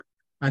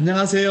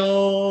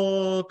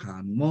안녕하세요.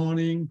 Good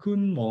morning, good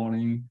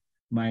morning.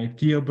 My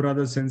dear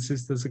brothers and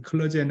sisters,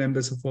 clergy and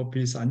ambassadors for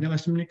peace.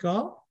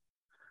 안녕하십니까?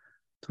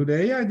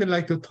 Today, I'd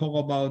like to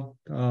talk about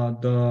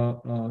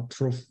the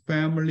True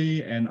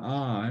Family and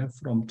I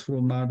from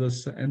True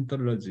Mother's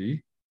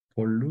Anthology,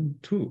 Volume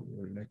 2.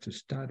 We'd like to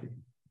study.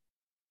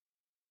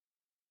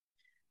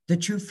 The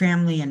True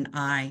Family and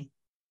I.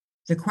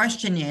 The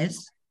question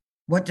is,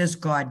 what does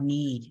God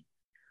need?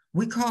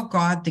 We call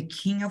God the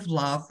King of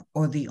Love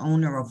or the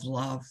owner of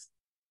love.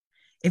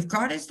 If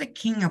God is the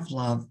King of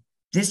Love,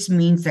 this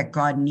means that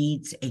God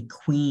needs a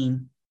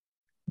queen.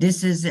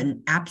 This is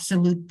an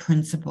absolute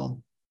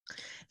principle.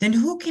 Then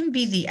who can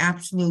be the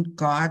absolute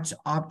God's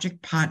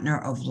object partner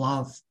of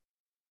love?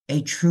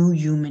 A true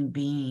human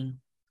being.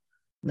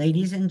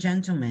 Ladies and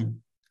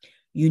gentlemen,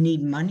 you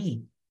need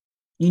money,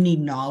 you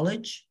need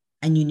knowledge,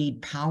 and you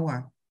need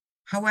power.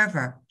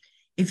 However,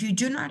 if you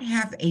do not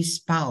have a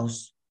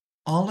spouse,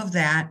 all of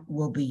that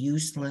will be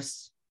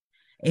useless.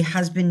 A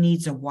husband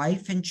needs a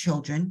wife and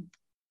children.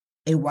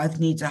 A wife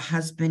needs a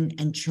husband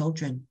and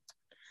children.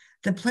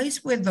 The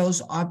place where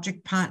those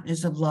object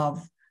partners of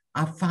love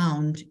are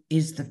found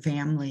is the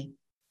family.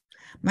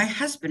 My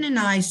husband and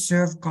I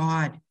serve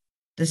God,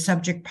 the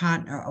subject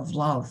partner of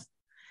love,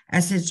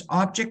 as his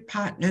object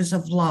partners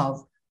of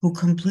love who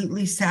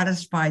completely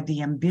satisfy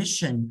the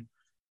ambition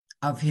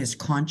of his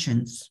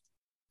conscience.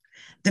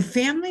 The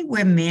family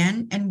where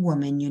man and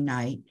woman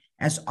unite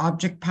as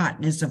object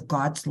partners of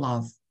God's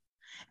love,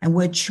 and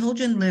where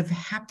children live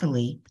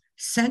happily,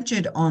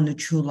 centered on the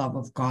true love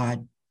of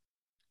God,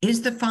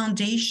 is the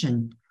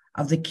foundation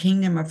of the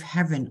kingdom of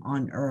heaven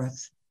on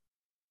earth.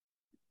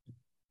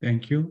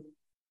 Thank you.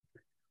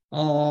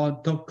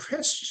 The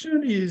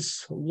question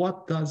is,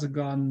 what does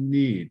God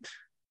need?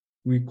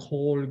 We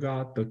call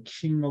God the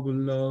King of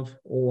Love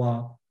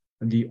or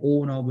the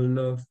owner of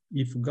love.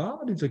 If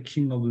God is the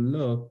King of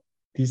Love,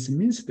 this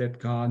means that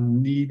God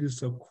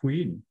needs a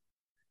queen.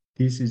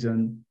 This is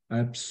an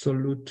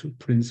absolute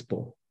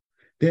principle.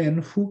 Then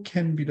who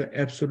can be the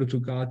absolute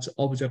God's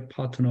object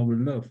partner of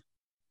love?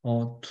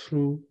 A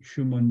true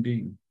human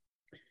being.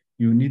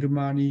 You need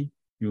money,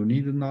 you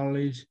need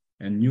knowledge,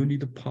 and you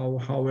need power.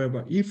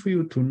 However, if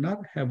you do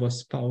not have a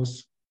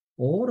spouse,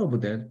 all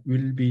of that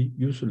will be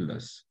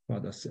useless,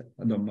 Father said,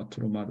 the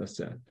true mother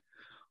said.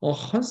 A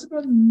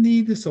husband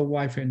needs a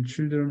wife and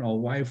children, a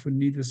wife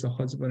needs a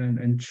husband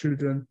and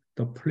children.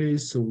 The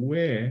place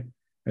where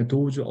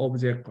those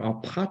objects are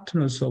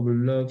partners of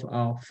love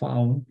are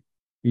found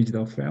is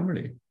the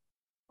family.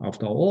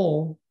 After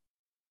all,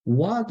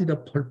 what is the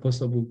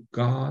purpose of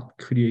God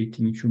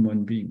creating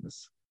human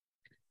beings?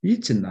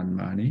 It's not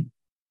money,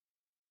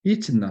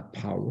 it's not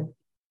power,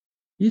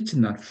 it's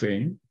not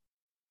fame,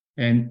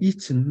 and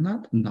it's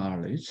not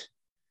knowledge.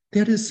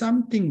 There is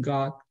something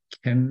God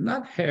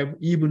cannot have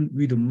even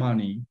with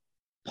money,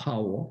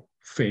 power,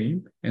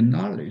 fame, and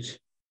knowledge.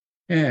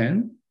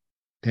 And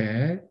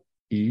that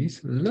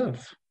is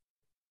love.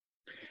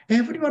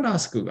 Everyone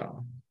asks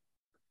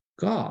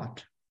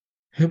God,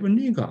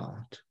 Heavenly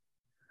God,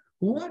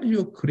 what is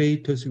your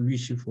greatest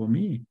wish for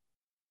me?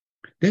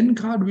 Then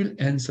God will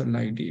answer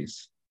like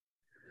this.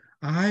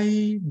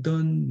 I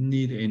don't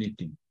need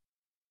anything.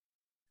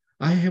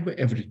 I have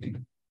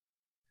everything.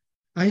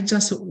 I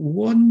just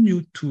want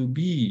you to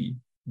be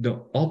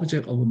the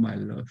object of my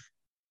love.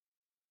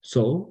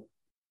 So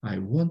I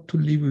want to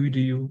live with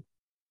you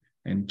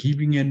and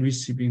giving and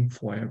receiving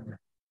forever.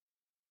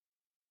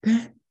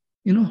 That,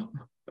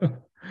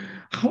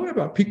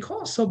 however,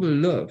 because of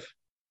love,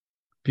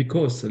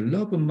 because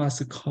love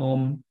must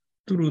come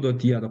through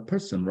the other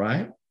person,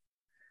 right?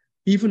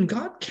 Even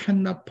God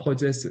cannot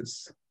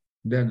possess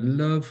that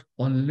love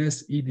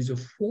unless it is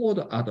for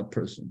the other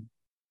person.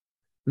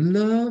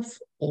 Love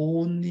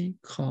only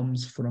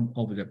comes from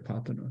object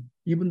partner.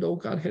 Even though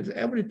God has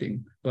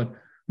everything, but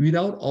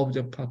without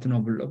object partner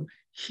of love,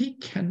 he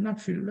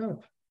cannot feel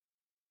love,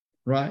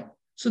 right?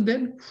 So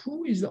then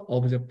who is the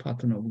object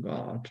partner of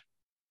God?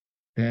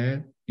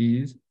 That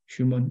is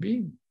human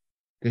being.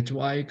 That's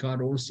why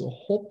God also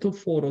hoped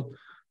for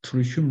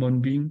through human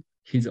being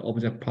his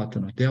object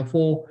partner.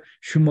 Therefore,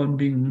 human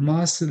being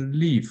must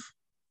live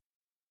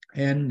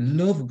and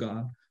love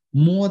God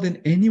more than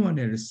anyone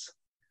else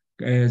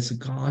as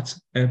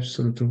God's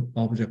absolute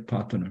object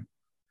partner.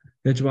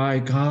 That's why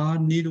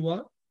God needs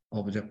what?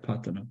 Object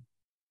partner.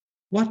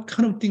 What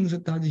kind of things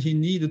does he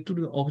need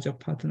through the object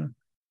partner?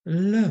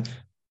 Love.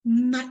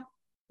 Nothing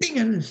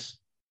else.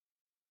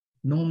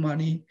 No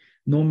money,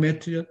 no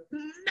material,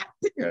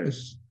 nothing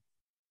else.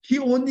 He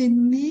only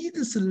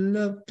needs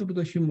love through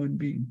the human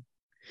being.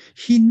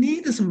 He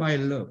needs my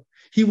love.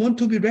 He wants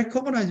to be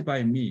recognized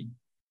by me.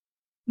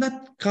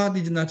 Not God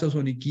is not just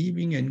only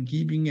giving and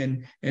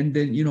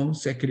then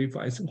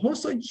sacrificing.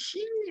 Also,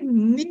 he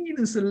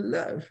needs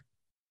love.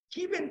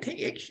 Give and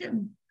take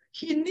action.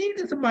 He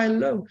needs my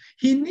love.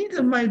 He needs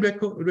my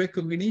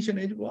recognition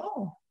as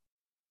well.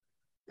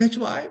 That's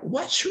why,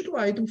 what should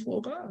I do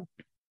for God?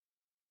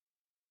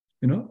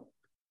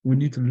 We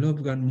need to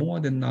love God more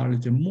than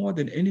knowledge, more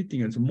than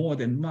anything else, more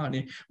than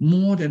money,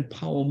 more than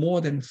power,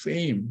 more than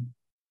fame.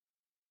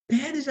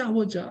 That is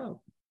our job.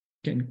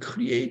 Can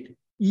create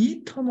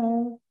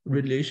eternal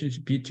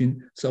relationship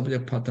between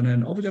subject partner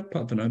and object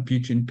partner,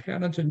 between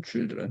parents and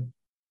children.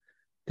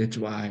 That's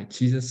why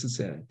Jesus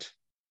said,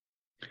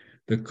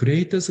 the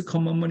greatest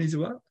commandment is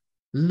what?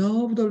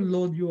 Love the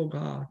Lord your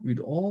God with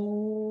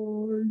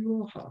all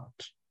your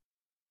heart,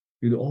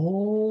 with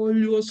all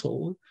your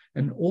soul,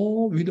 and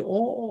with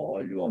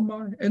all your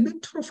mind. And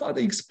then true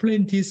Father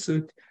explained this,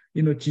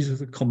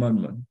 Jesus'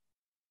 commandment.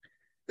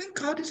 Then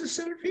God is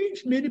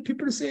selfish. Many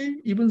people say,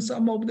 even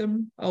some of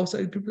them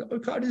outside people, oh,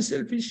 God is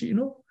selfish,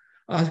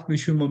 Ask the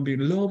human being,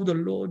 love the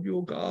Lord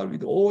your God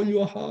with all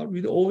your heart,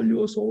 with all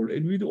your soul,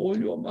 and with all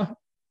your mind.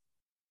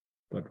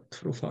 But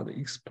true Father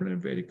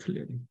explained very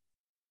clearly.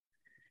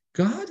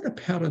 God, the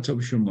parent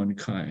of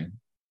humankind,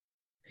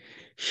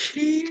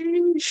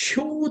 He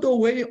showed the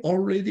way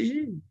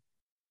already.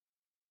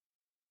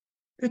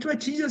 That's why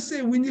Jesus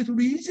said we need to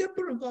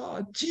resemble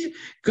God.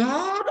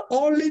 God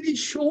already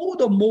showed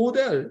the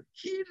model.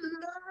 He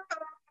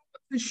loved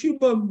the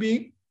human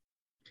being,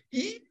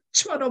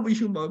 each one of a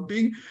human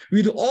being,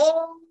 with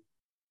all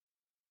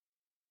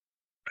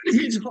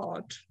his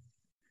heart,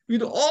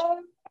 with all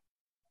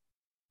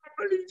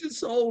his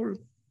soul,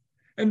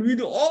 and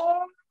with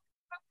all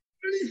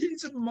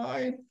his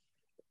mind.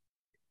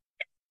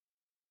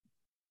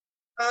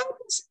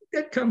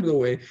 That comes the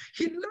way.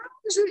 He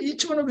loves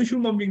each one of the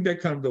human beings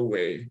that comes the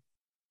way.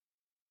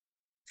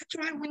 That's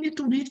why we need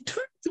to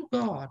return to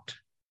God.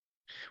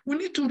 We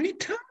need to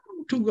return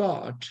to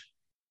God.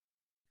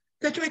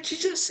 That's why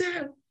Jesus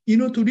said,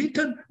 to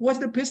return, what's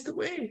the best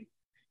way?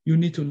 You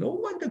need to know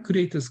what the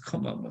greatest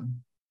commandment.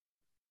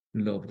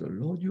 Love the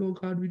Lord your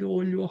God with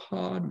all your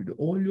heart, with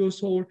all your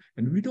soul,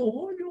 and with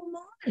all your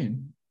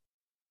mind.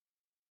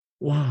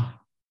 Wow.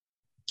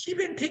 Give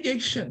and take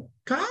action.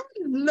 God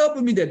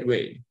loved me that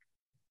way.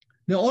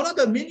 Now,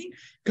 another meaning,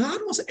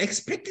 God was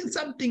expecting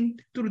something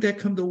through that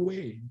kind of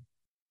way.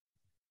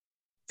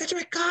 That's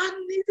why God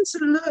needs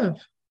love.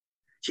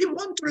 He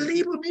wants to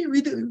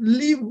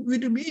live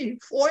with me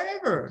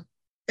forever,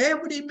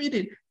 every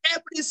minute,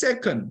 every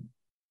second.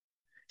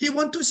 He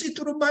wants to see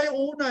through my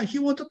own eye. He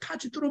wants to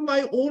touch through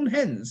my own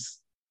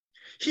hands.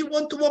 He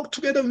wants to walk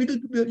together with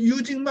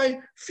using my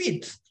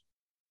feet.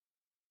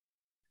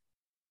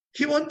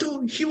 He wants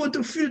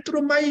to feel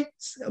through my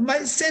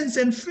sense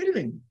and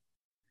feeling.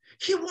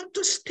 He wants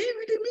to stay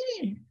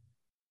with me.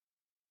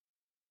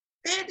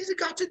 That is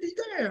God's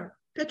desire.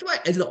 That's why,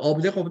 as the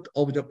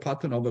object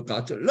partner of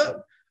God's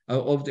love,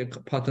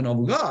 object partner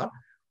of God,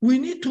 we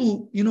need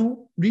to,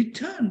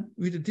 return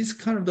with this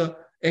kind of the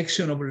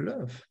action of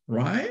love,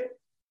 right?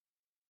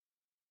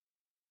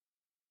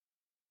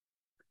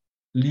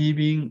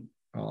 Living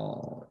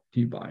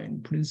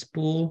divine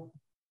principle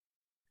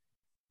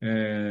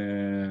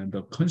and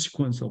the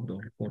consequence of the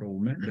fall of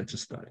woman. Let's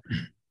study.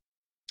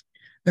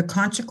 The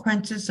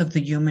consequences of the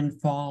human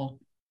fall.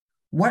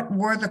 What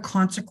were the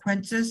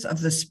consequences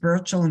of the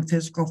spiritual and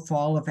physical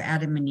fall of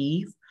Adam and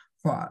Eve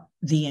for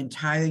the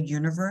entire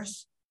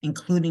universe,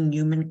 including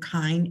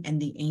humankind and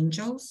the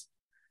angels?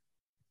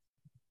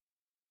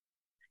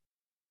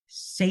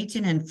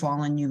 Satan and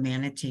fallen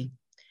humanity.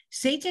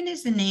 Satan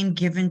is the name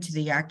given to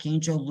the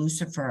archangel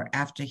Lucifer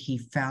after he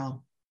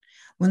fell.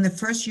 When the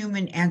first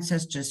human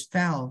ancestors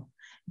fell,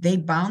 they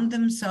bound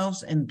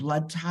themselves in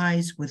blood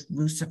ties with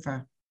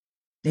Lucifer.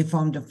 They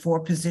formed a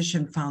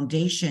four-position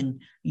foundation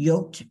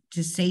yoked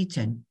to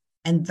Satan,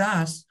 and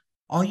thus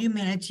all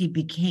humanity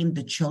became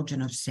the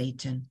children of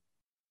Satan.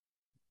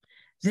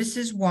 This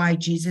is why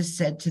Jesus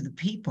said to the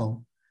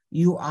people,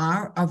 "You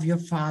are of your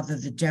father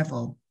the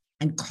devil,"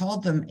 and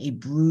called them a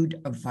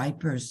brood of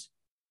vipers.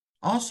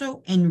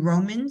 Also in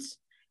Romans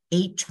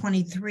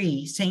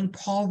 8:23, St.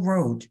 Paul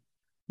wrote,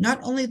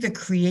 "Not only the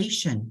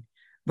creation,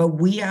 but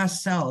we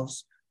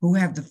ourselves who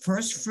have the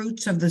first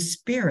fruits of the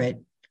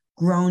Spirit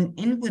groan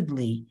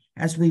inwardly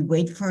as we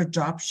wait for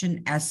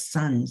adoption as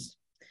sons."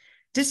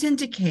 This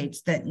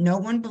indicates that no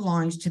one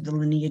belongs to the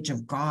lineage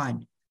of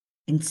God.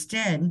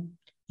 Instead,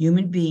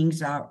 human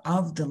beings are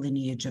of the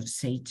lineage of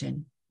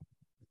Satan.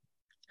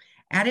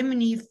 Adam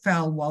and Eve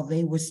fell while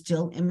they were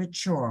still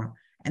immature,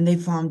 and they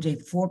formed a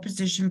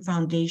four-position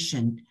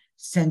foundation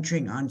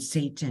centering on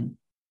Satan.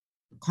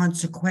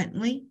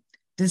 Consequently,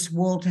 this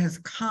world has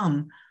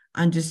come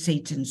under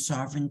Satan's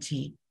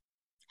sovereignty.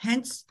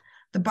 Hence,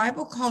 the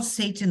Bible calls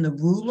Satan the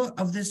ruler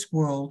of this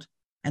world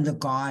and the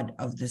God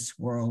of this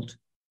world.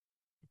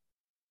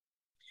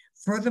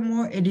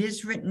 Furthermore, it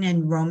is written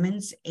in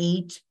Romans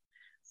 8,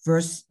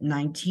 verse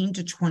 19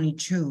 to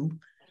 22,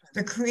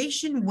 the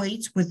creation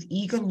waits with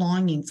eager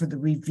longing for the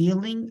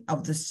revealing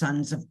of the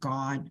sons of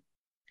God.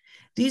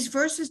 These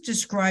verses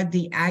describe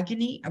the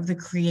agony of the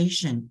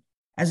creation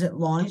as it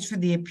longs for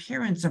the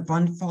appearance of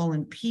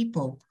unfallen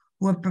people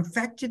who have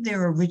perfected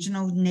their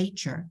original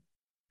nature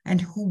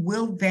and who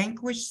will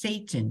vanquish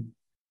Satan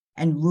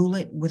and rule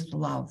it with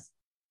love.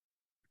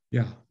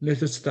 Yeah,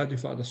 let us study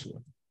Father's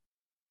word.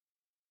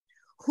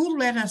 Who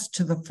led us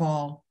to the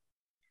fall?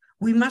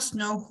 We must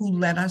know who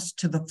led us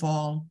to the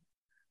fall.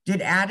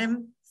 Did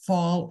Adam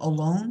fall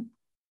alone?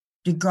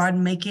 Did God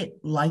make it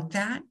like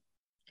that?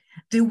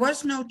 There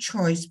was no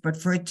choice but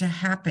for it to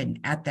happen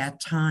at that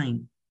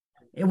time.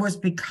 It was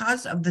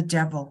because of the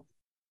devil.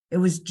 It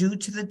was due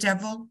to the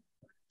devil,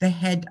 the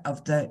head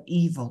of the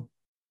evil.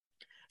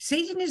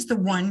 Satan is the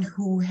one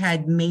who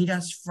had made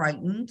us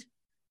frightened,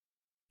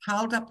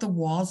 piled up the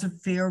walls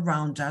of fear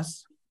around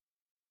us,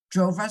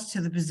 drove us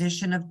to the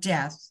position of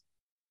death,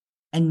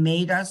 and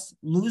made us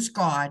lose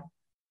God,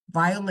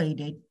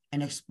 violated,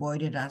 and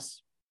exploited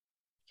us.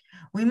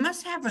 We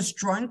must have a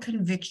strong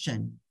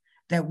conviction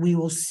that we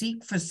will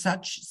seek for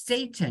such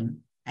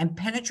Satan and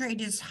penetrate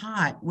his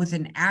heart with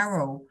an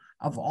arrow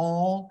of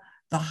all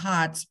the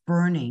heart's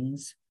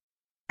burnings,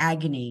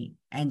 agony,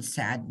 and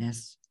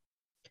sadness.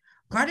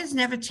 God has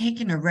never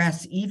taken a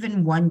rest,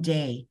 even one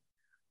day,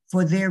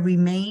 for there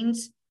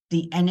remains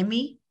the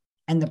enemy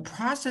and the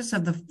process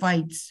of the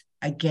fights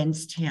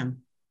against him.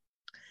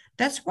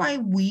 That's why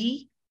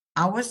we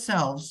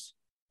ourselves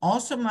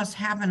also must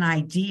have an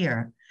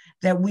idea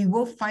that we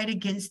will fight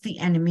against the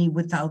enemy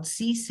without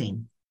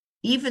ceasing,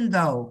 even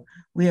though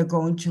we are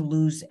going to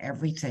lose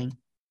everything.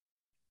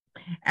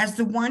 As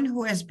the one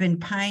who has been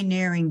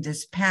pioneering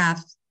this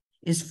path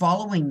is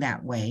following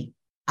that way,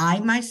 I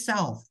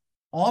myself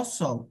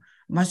also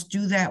must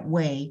do that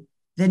way,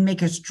 then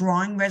make a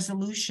strong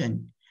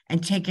resolution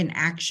and take an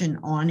action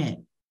on it.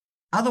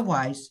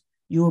 Otherwise,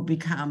 you will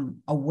become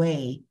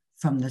away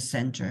from the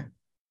center.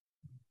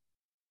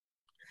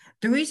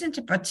 The reason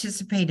to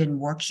participate in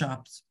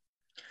workshops.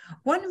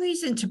 One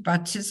reason to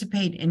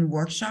participate in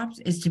workshops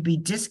is to be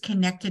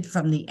disconnected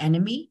from the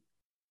enemy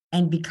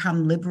and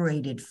become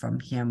liberated from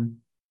him.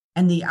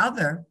 And the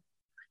other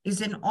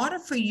is in order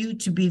for you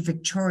to be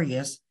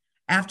victorious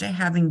after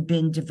having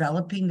been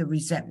developing the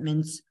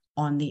resentments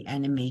on the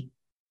enemy.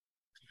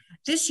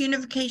 This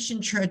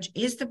Unification Church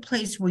is the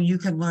place where you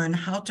can learn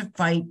how to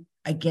fight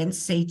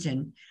against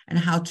Satan and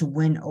how to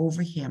win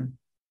over him.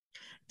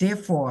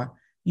 Therefore,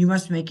 you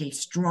must make a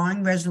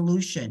strong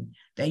resolution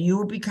that you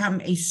will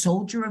become a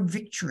soldier of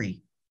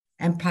victory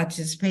and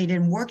participate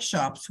in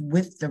workshops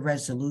with the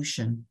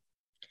resolution.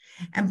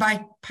 And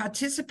by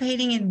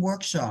participating in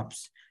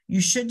workshops,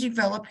 you should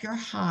develop your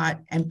heart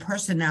and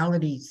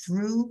personality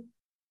through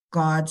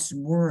God's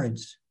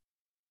words.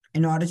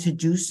 In order to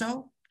do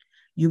so,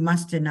 you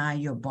must deny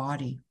your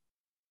body.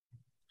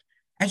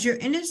 As your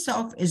inner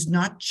self is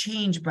not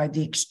changed by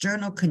the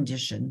external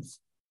conditions,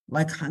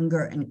 like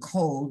hunger and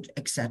cold,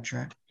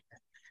 etc.,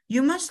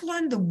 you must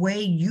learn the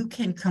way you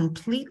can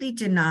completely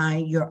deny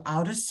your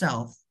outer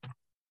self,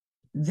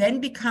 then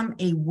become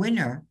a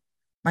winner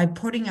by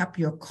putting up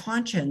your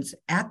conscience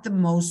at the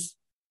most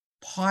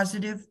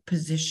positive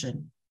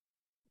position.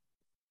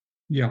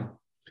 Yeah.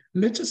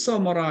 Let's just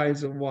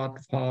summarize what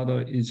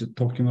Father is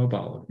talking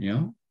about.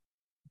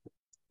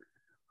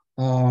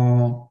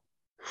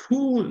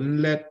 Who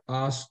led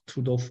us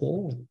to the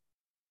fall?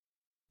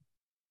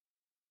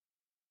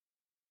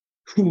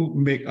 Who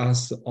make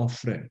us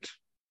afraid?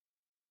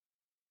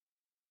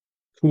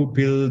 Who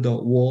built a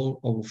wall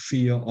of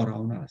fear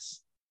around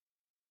us?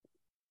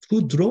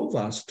 Who drove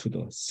us to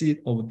the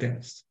seat of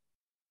death?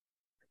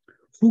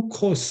 Who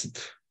caused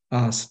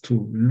us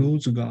to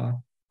lose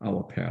God,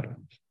 our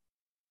parents?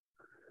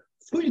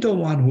 Who is the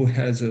one who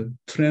has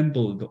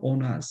trembled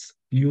on us,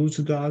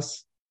 used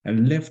us,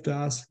 and left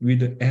us with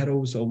the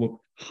arrows of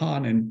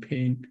harm and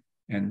pain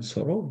and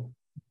sorrow?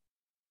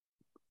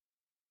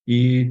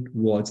 It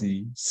was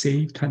the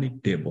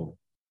satanic devil,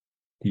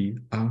 the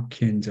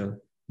archangel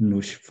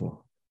Lucifer.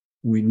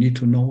 We need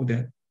to know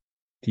that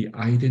the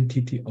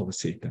identity of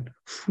Satan.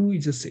 Who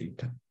is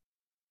Satan?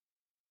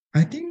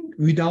 I think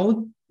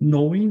without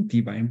knowing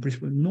divine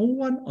principle, no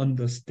one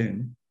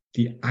understands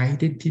the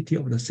identity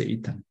of the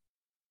Satan.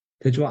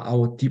 That's why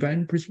our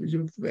divine principle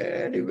is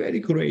very, very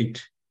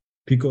great,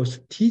 because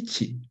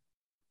teaching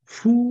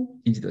who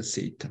is the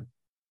Satan.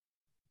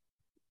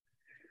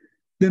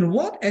 Then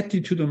what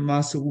attitude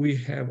must we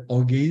have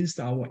against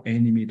our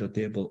enemy, the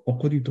devil,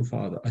 according to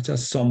Father? I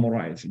just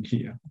summarizing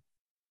here.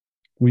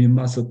 We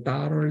must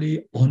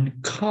thoroughly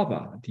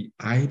uncover the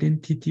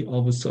identity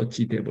of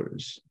such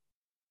devils.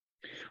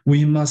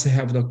 We must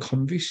have the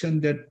conviction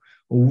that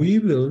we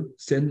will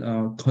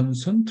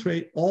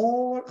concentrate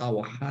all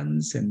our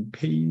hands and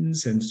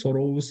pains and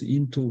sorrows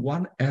into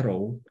one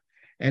arrow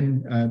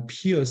and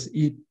pierce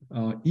it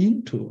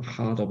into the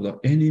heart of the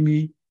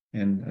enemy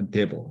and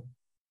devil.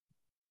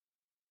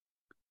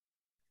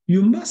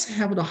 You must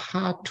have the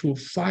heart to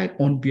fight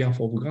on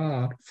behalf of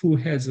God, who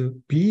has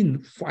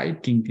been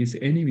fighting this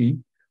enemy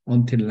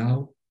until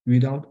now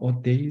without a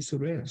day's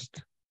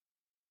rest.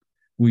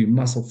 We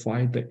must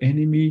fight the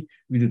enemy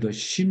with the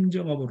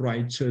심정 of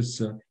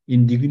righteous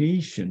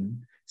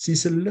indignation,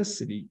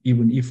 ceaselessly,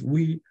 even if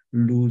we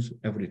lose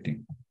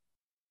everything.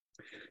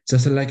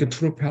 Just like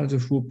true parents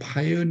who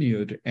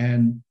pioneered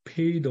and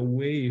paved the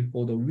way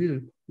for the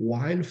will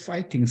while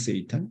fighting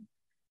Satan,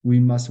 we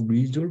must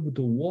resolve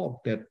to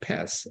walk that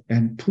path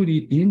and put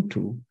it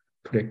into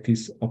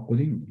practice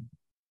accordingly.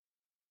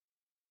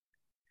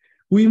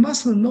 We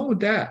must know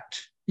that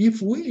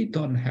if we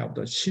don't have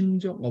the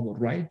심정 of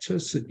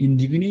righteous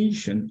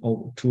indignation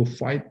to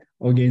fight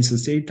against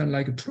Satan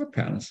like true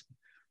parents,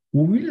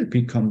 we will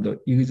become the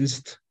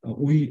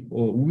we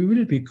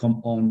will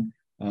become on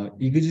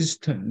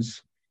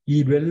existence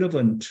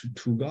irrelevant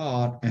to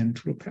God and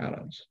to the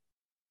parents.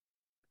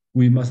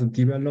 We must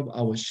develop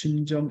our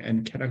심정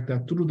and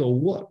character through the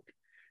work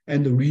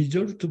and the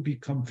result to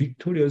become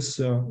victorious,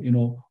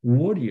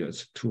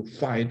 warriors to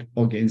fight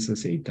against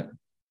Satan.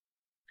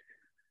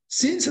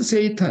 Since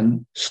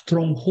Satan's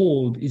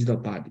stronghold is the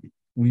body,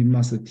 we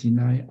must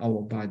deny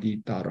our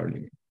body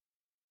thoroughly.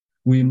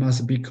 We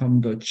must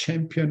become the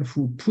champion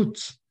who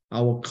puts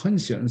our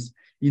conscience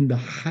in the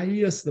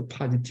highest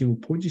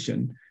positive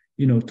position,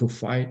 to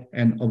fight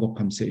and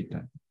overcome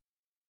Satan.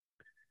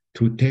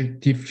 To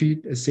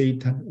defeat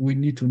Satan, we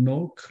need to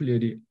know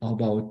clearly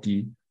about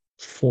the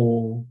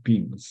four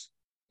beings.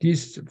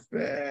 This is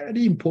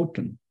very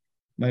important,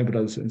 my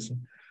brothers and sisters.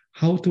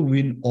 How to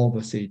win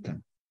over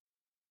Satan.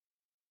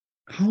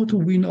 How to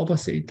win over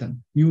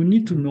Satan. You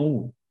need to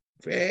know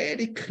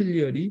very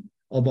clearly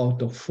about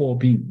the four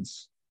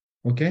beings.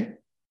 Okay?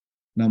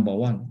 Number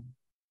one.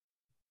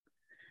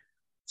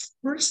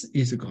 First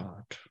is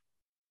God.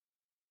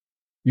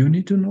 You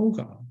need to know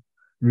God.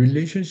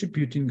 Relationship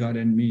between God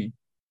and me.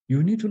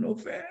 You need to know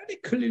very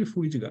clearly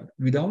who is God.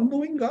 Without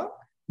knowing God,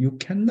 you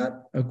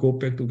cannot go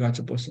back to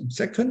God's person.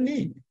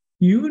 Secondly,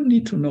 you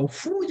need to know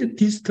who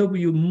disturbs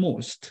you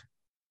most.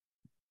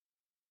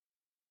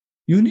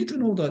 You need to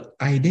know the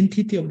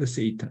identity of the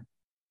Satan.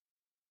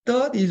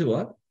 Third is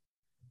what?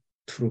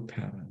 True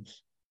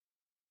parents.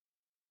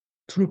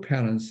 True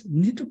parents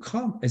need to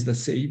come as the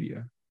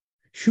savior.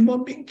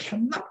 Human being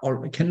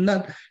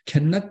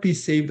cannot be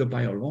saved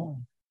by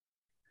alone.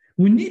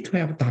 We need to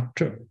have a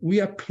doctor.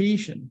 We are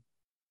patient.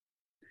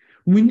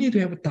 We need to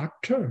have a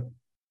doctor.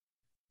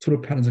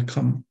 True parents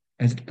come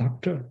as a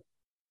doctor.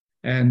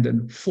 And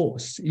then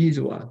fourth is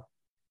what?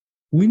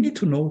 We need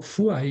to know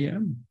who I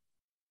am.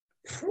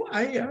 Who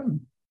I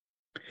am.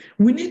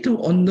 We need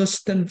to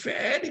understand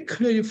very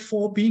clearly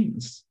four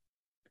beings.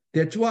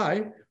 That's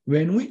why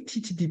when we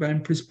teach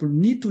divine principle, we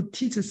need to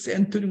teach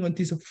centering on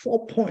this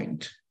 4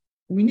 points.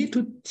 We need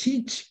to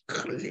teach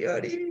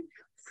clearly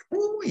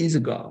who is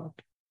God.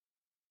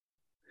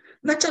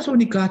 Not just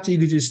only God's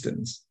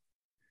existence,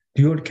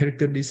 dual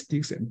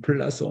characteristics and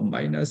plus or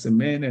minus, a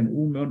man and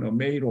woman, or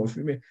male or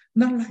female.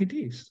 Not like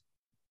this.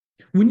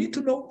 We need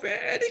to know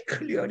very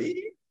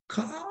clearly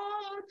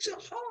God's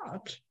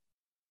heart.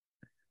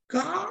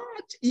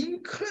 God's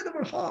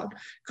incredible heart.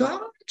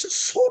 God's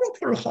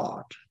sorrowful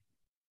heart.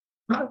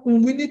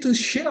 We need to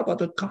share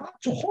about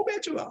God's hope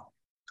as well.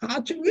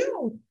 God's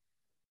will.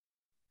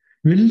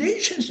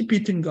 Relationship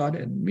between God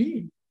and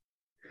me.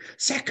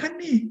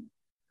 Secondly,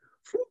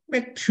 who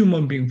makes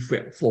human beings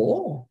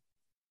fall?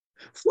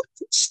 Who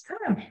is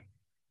that?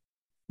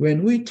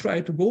 When we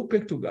try to go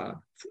back to God,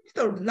 who is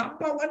the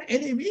number one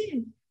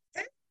enemy?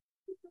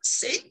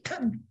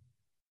 Satan.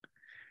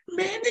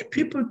 Many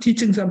people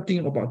teaching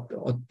something about,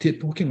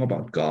 talking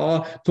about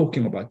God,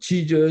 talking about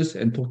Jesus,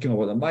 and talking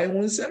about my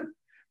own self.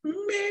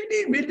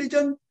 Many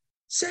religions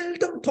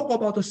seldom talk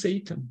about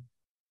Satan.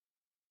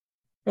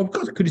 Of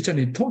course, Christians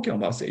are talking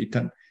about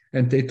Satan,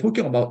 and they're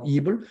talking about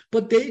evil,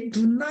 but they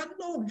do not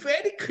know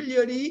very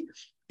clearly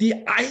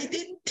the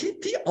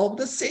identity of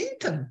the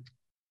Satan.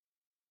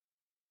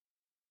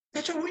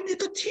 That's why we need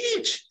to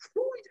teach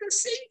who is the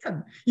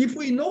Satan. If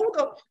we know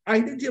the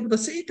identity of the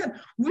Satan,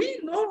 we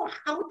know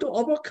how to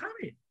overcome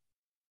it.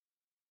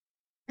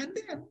 And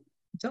then,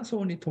 just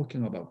only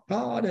talking about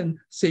God and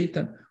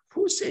Satan,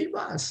 who saved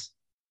us?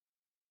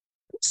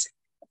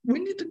 We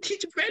need to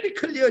teach very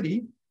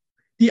clearly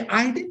the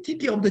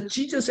identity of the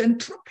Jesus and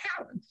true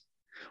parents.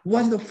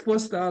 What's the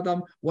first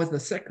Adam? What's the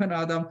second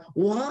Adam?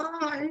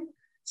 Why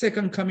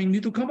second coming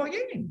need to come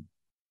again?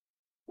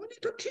 We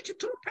need to teach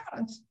true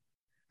parents.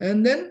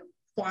 And then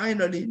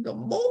finally,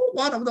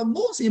 one of the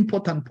most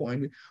important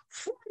points,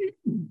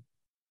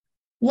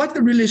 what's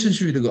the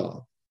relationship with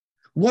God?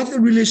 What's the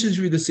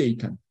relationship with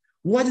Satan?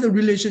 What's the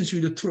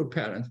relationship with the true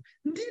parents?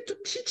 We need to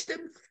teach them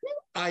who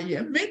I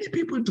am. Many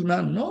people do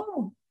not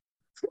know.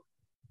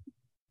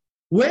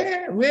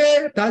 Where do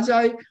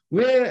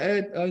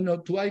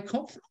I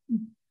come from?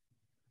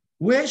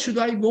 Where should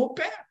I go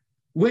back?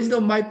 Where's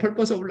my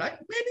purpose of life?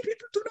 Many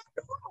people do not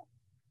know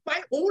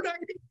my own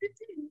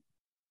identity.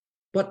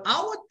 But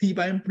our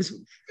divine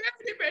principle is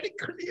very, very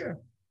clear.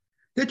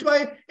 That's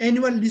why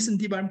anyone listen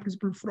divine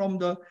principle from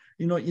the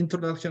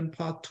introduction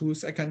part to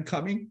second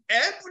coming,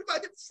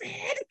 everybody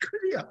very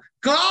clear.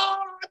 God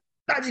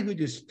doesn't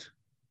exist.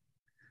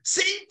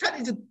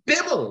 Satan is a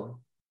devil.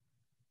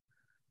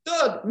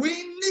 Third, we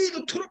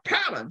need true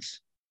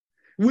parents.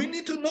 We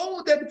need to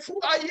know that who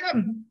I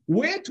am,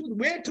 where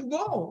to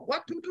go,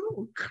 what to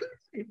do,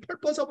 clearly,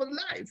 purpose of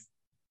life.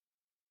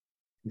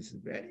 This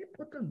is very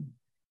important.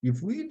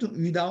 If we do,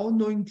 without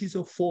knowing these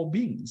four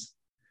beings,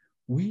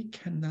 we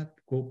cannot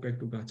go back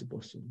to God's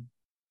bosom.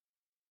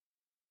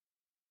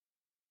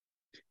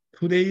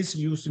 Today's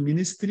youth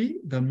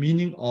ministry, the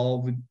meaning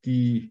of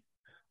the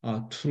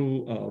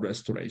true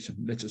restoration.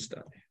 Let's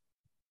study.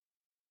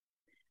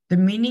 The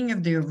meaning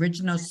of the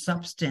original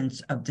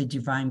substance of the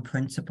divine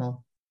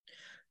principle.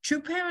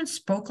 True parents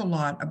spoke a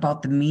lot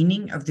about the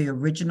meaning of the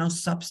original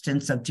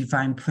substance of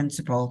divine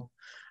principle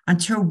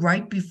until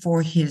right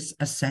before his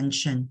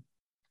ascension.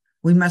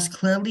 We must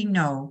clearly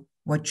know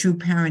what true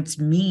parents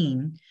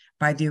mean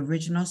by the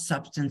original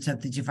substance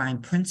of the divine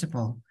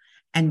principle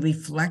and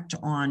reflect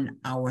on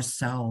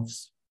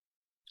ourselves.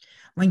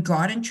 When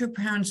God and true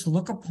parents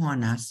look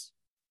upon us,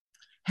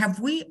 have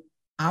we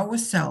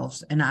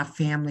ourselves and our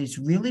families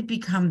really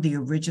become the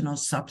original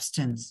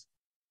substance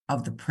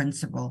of the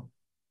principle?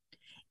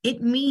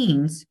 It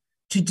means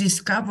to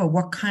discover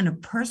what kind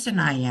of person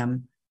I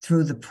am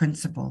through the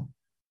principle.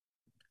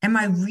 Am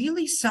I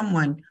really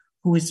someone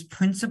who is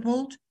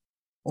principled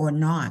or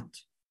not?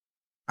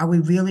 Are we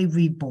really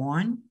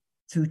reborn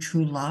through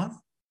true love?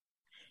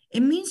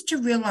 It means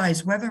to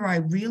realize whether I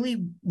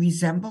really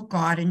resemble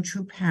God and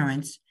true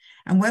parents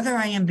and whether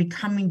I am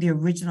becoming the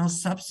original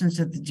substance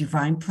of the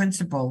divine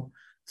principle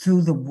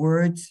through the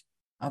words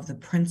of the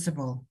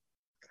principle.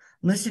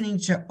 Listening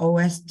to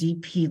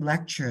OSDP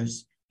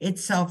lectures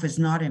itself is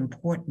not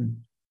important,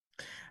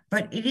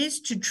 but it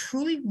is to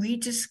truly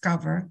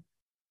rediscover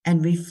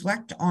and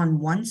reflect on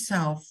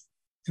oneself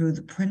through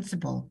the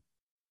principle.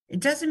 It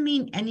doesn't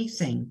mean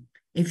anything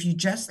if you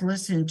just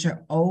listen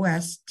to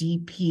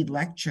OSDP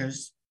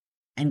lectures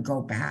and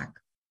go back.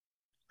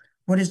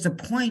 What is the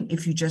point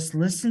if you just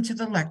listen to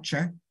the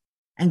lecture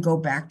and go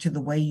back to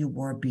the way you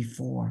were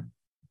before?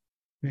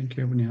 Thank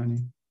you,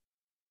 Honey.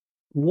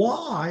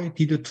 Why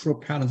did the true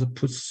parents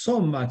put so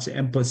much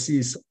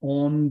emphasis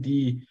on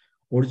the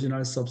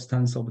original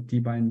substance of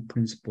divine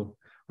principle?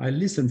 I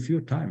listened a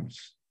few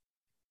times.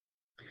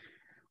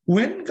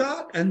 When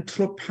God and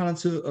true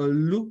parents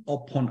look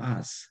upon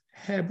us,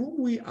 have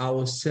we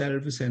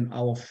ourselves and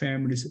our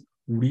families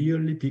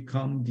really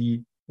become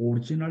the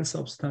original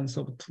substance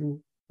of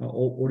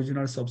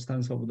original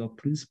substance of the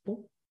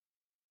principle?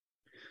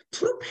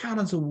 True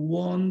parents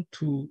want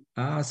to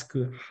ask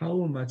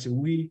how much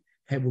we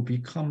have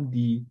become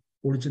the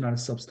original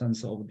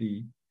substance of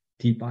the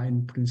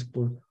divine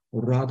principle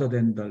rather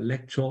than the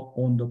lecture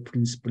on the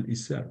principle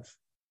itself.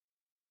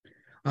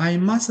 I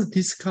must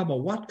discover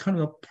what kind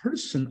of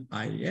person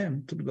I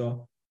am through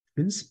the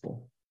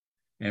principle.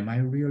 Am I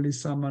really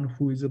someone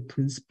who is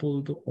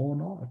principled or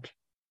not?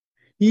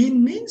 It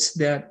means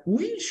that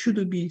we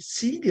should be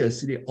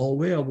seriously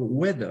aware of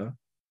whether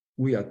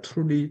we are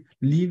truly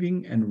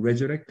living and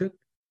resurrected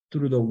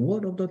through the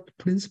word of the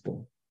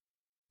principle.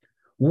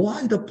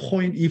 Why the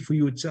point if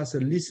you just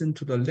listen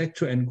to the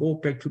lecture and go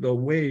back to the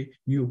way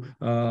you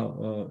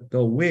were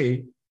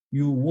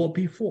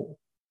before?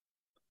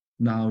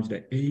 Now is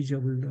the age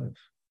of love.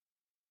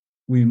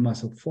 We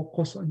must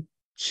focus on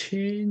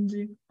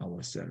changing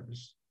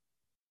ourselves.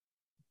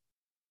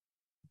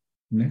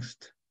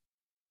 Next.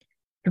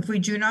 If we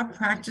do not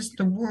practice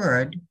the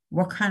word,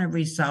 what kind of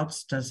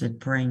results does it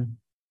bring?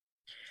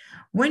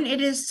 When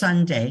it is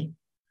Sunday,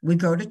 we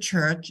go to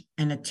church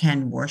and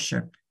attend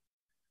worship.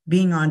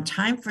 Being on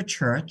time for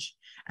church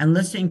and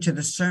listening to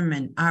the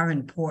sermon are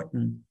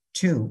important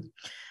too.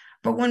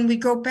 But when we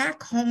go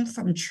back home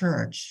from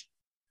church,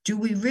 do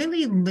we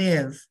really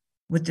live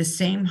with the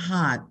same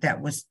heart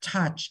that was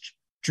touched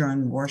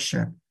during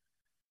worship?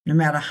 No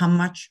matter how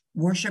much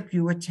worship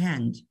you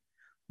attend,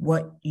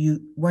 what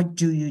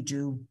do you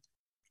do?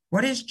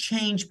 What has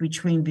changed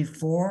between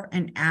before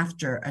and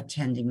after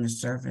attending the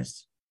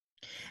service?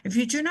 If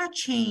you do not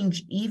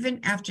change even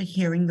after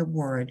hearing the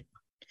word,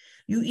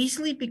 you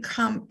easily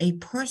become a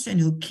person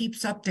who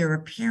keeps up their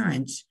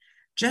appearance,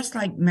 just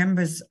like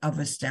members of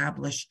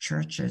established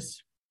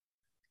churches.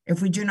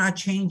 If we do not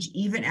change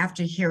even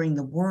after hearing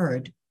the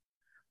word,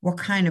 what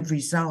kind of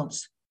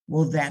results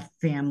will that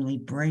family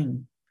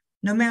bring?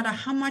 No matter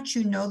how much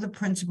you know the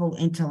principle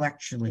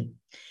intellectually,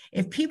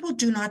 if people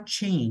do not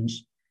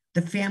change,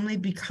 the family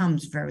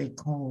becomes very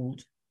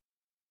cold.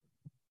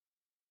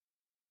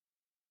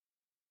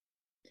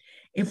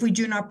 If we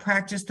do not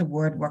practice the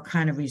word, what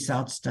kind of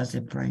results does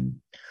it bring?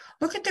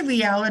 Look at the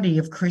reality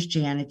of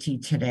Christianity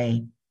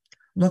today.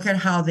 Look at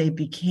how they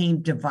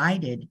became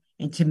divided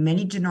into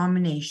many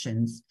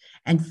denominations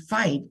and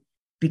fight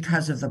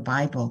because of the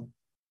Bible.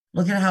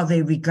 Look at how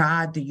they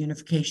regard the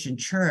Unification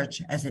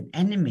Church as an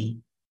enemy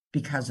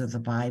because of the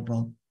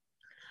Bible.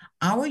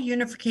 Our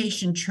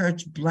Unification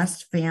Church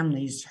blessed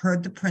families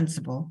heard the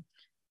principle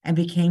and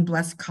became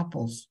blessed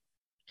couples.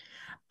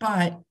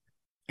 But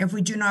if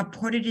we do not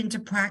put it into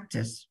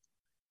practice,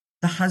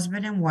 the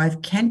husband and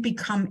wife can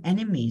become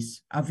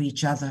enemies of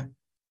each other.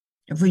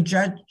 If we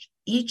judge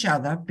each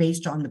other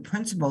based on the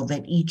principle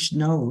that each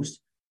knows,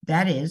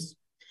 that is,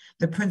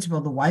 the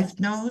principle the wife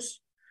knows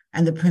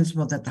and the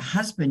principle that the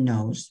husband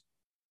knows,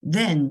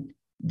 then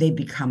they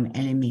become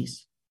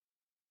enemies.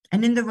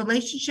 And in the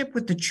relationship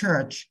with the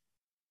church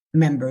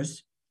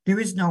members, there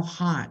is no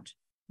heart,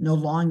 no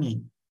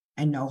longing,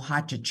 and no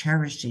heart to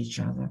cherish each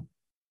other.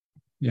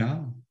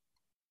 Yeah.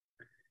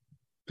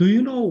 Do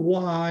you know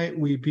why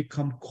we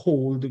become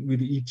cold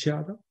with each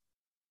other?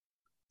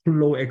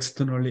 Flow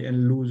externally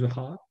and lose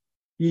heart?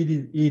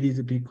 It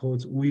is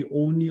because we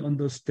only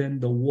understand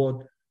the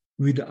word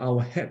with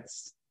our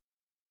heads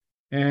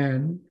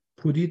and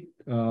put it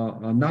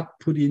not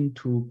put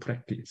into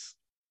practice.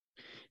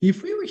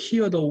 If you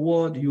hear the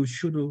word, you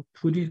should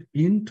put it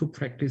into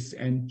practice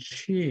and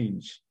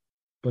change.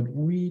 But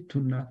we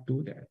do not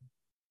do that,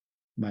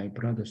 my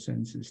brothers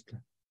and sisters.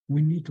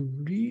 We need to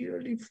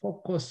really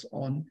focus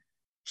on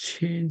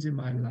changing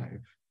my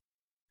life.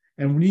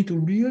 And we need to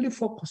really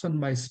focus on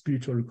my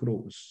spiritual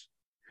growth.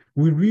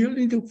 We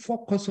really need to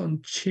focus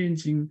on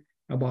changing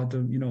about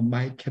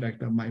my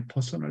character, my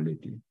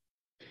personality.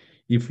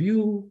 If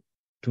you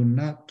do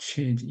not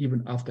change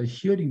even after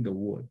hearing the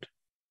word,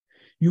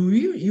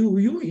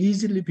 you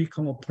easily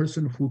become a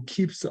person who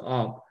keeps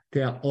up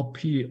their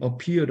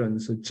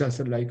appearance just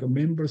like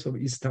members of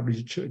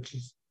established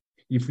churches.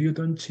 If you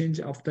don't change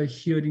after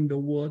hearing the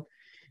word,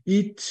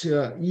 it's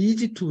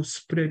easy to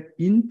spread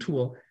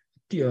into a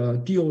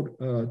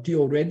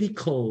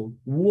theoretical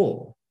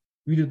war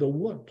with the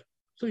word.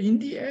 So in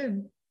the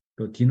end,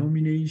 the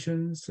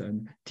denominations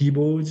and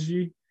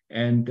diverge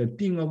and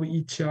think of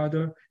each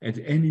other as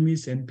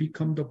enemies and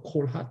become the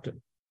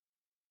cold-hearted.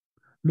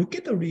 Look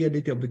at the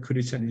reality of the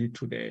Christianity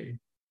today.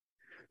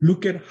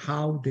 Look at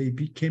how they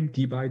became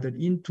divided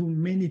into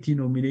many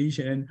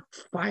denominations and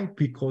fight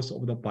because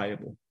of the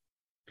Bible.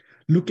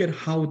 Look at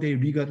how they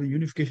regard the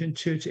Unification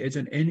Church as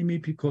an enemy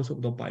because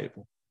of the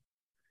Bible.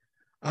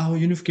 Our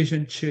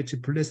Unification Church,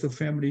 blessed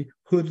family,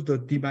 heard the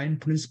divine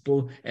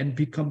principle and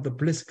become the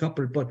blessed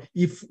couple. But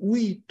if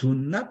we do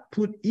not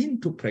put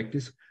into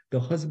practice, the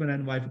husband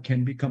and wife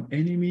can become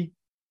enemies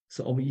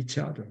of each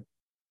other.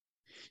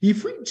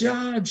 If we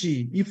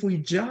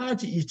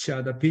judge each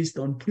other based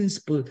on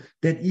principle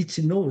that each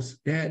knows,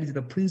 that is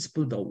the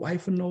principle the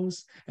wife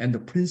knows and the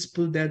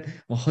principle that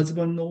a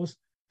husband knows,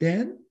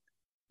 then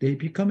they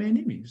become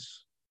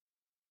enemies.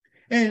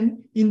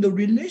 And in the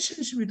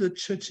relationship with the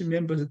church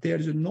members, there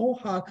is no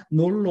heart,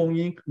 no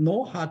longing,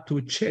 no heart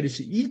to cherish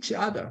each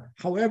other.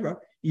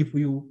 However, if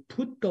you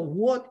put the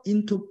word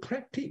into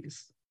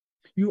practice,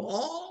 you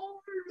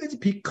always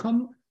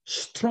become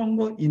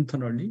stronger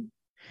internally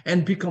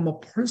and become a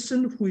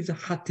person who is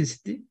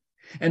artistic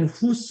and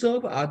who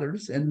serves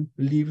others and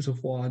lives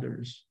for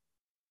others.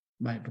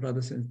 My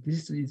brothers and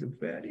sisters, this is a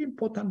very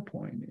important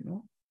point,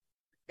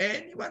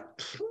 Anyone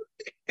truly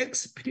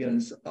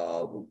experience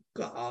of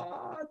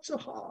God's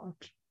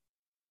heart,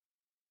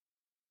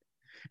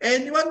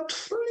 anyone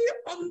truly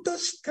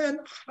understand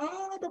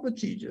heart of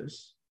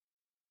Jesus,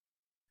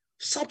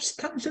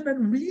 substantial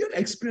and real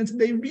experience,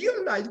 they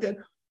realize that,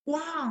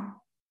 wow,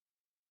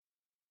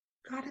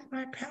 God is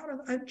my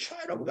parent, I'm a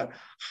child of God.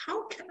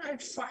 How can I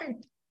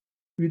fight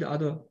with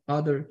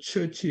other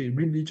church,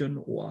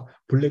 religion, or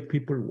black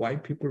people,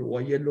 white people,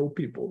 or yellow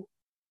people?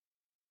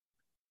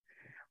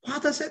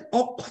 What does it?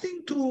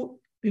 According to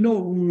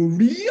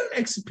real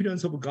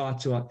experience of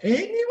God's heart,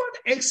 anyone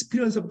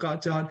experience of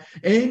God's heart,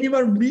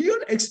 anyone real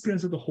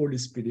experience of the Holy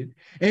Spirit,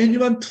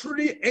 anyone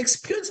truly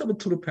experience of the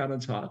true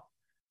parent's heart,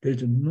 there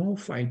is no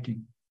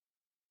fighting.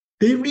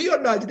 They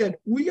realize that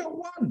we are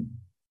one.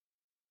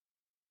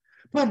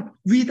 But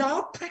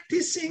without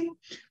practicing,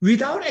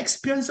 without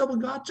experience of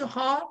God's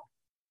heart,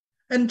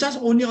 and just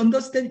only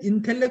understand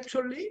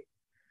intellectually,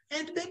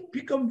 and then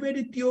become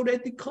very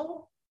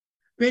theoretical,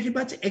 very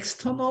much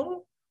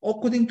external,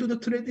 according to the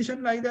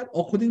tradition like that,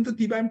 according to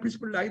divine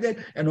principle like that,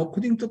 and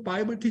according to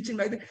Bible teaching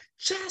like that,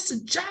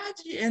 just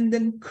judge and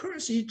then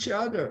curse each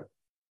other,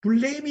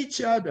 blame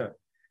each other,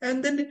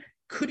 and then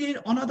create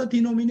another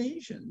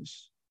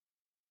denominations.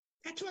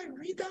 That's why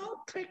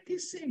without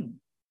practicing,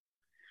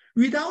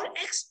 without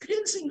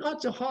experiencing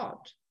God's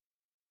heart,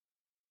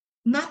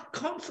 not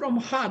come from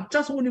heart,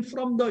 just only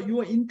from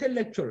your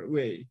intellectual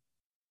way,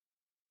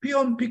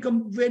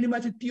 become very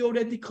much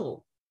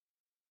theoretical,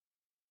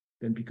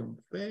 then become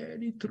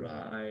very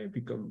dry,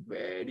 become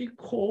very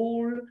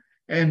cold,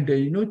 and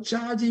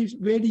judge it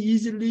very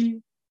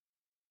easily.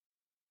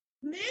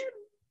 Then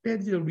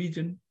that's the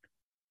reason,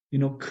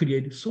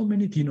 create so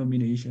many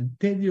denominations.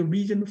 That's the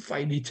reason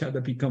fight each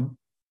other, become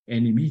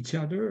enemy each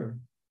other.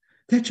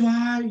 That's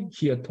why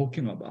here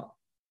talking about,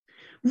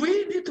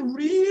 we need to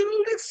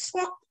really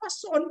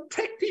focus on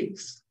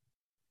practice.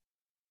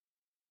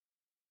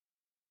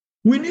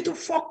 We need to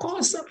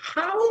focus on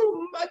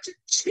how much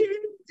change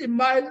in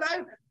my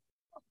life,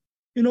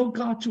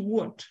 God's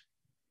word.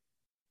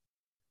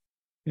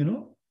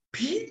 Beyond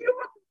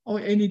or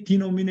any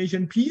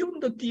denomination,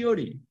 beyond the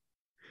theory.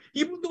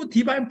 Even though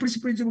divine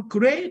principle is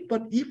great,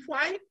 but if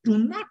I do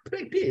not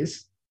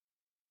practice,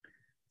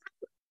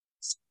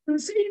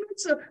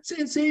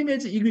 same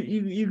as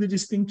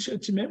existing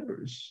church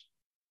members.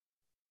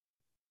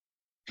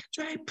 That's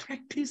why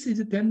practice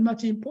is that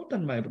much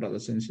important, my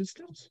brothers and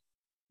sisters.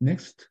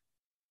 Next.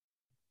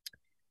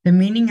 The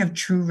meaning of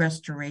true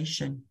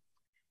restoration.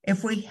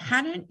 If we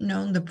hadn't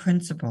known the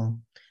principle,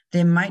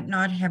 there might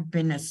not have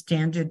been a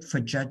standard for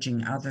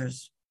judging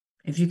others.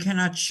 If you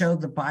cannot show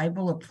the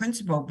Bible a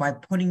principle by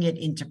putting it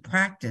into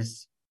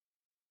practice,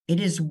 it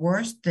is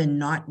worse than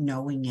not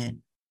knowing it.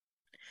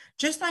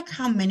 Just like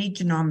how many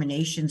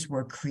denominations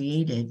were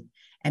created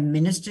and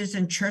ministers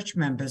and church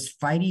members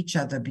fight each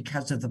other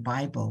because of the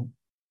Bible,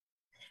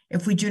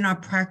 If we do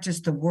not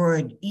practice the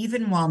word,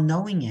 even while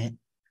knowing it,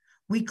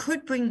 we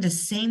could bring the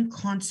same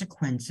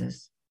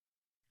consequences.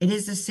 It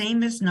is the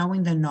same as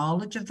knowing the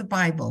knowledge of the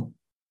Bible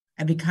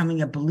and becoming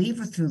a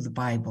believer through the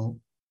Bible,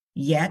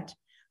 yet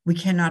we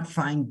cannot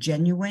find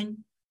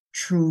genuine,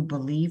 true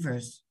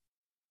believers.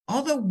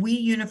 Although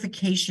we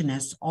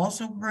unificationists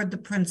also heard the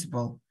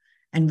principle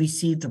and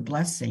received the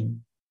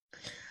blessing,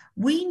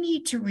 we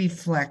need to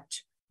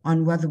reflect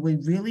on whether we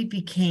really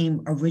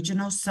became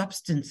original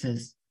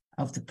substances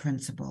of the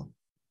principle.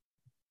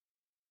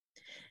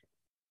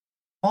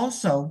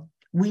 Also,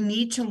 we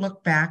need to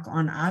look back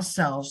on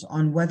ourselves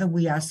on whether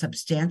we are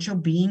substantial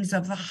beings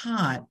of the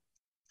heart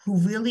who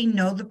really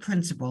know the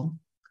principle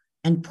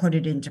and put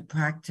it into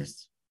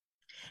practice.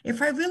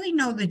 If I really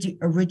know the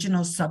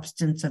original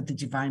substance of the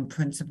divine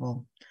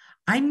principle,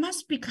 I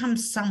must become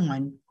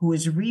someone who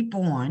is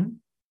reborn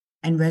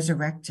and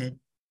resurrected.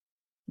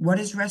 What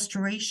is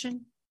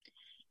restoration?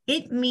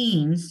 It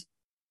means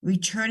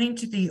returning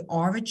to the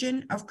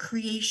origin of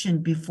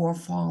creation before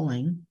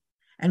falling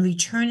and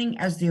returning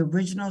as the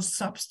original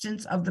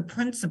substance of the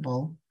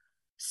principle,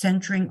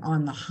 centering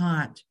on the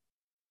heart.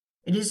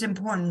 It is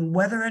important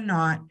whether or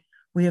not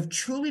we have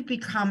truly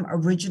become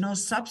original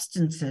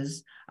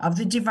substances of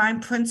the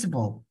divine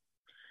principle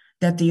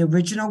that the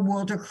original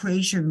world of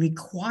creation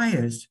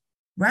requires,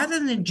 rather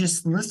than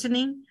just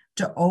listening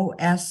to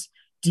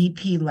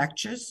OSDP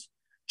lectures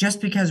just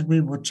because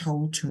we were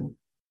told to.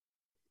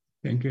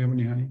 Thank you,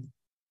 Heavenly Honey.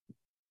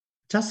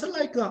 Just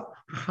like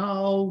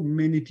how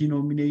many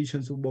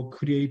denominations were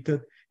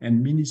created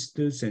and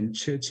ministers and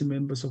church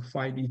members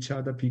fight each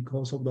other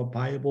because of the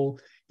Bible,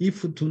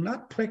 if we do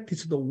not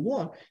practice the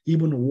word,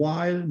 even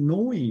while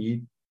knowing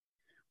it,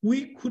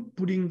 we could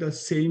bring the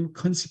same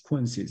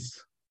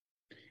consequences.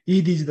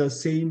 It is the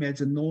same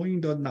as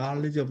knowing the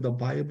knowledge of the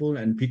Bible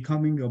and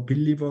becoming a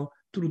believer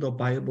through the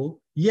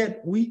Bible,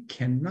 yet we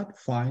cannot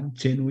find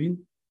genuine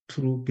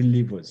true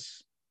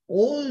believers.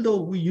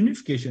 Although we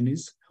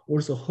unificationists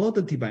also heard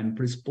the divine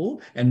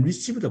principle and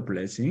received the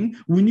blessing,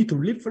 we need to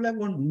reflect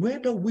on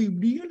whether we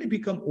really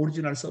become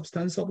original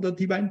substance of the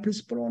divine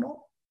principle or not.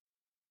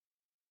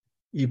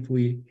 If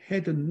we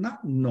had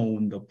not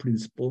known the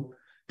principle,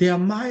 there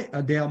might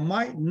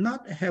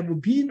not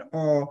have been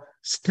a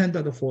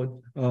standard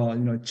for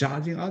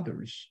judging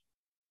others.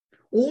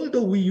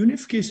 Although we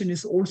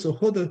unificationists also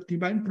heard the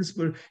divine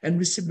principle and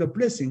received the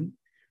blessing,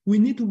 we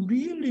need to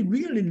really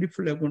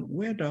reflect on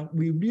whether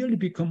we really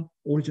become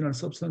original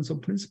substance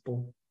of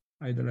principle.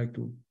 I'd like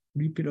to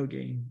repeat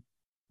again.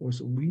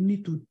 Also, we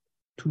need to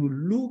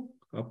look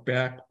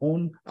back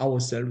on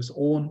ourselves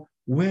on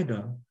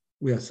whether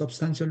we are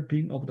substantial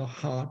being of the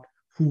heart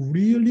who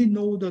really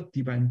know the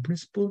divine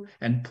principle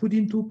and put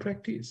into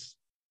practice.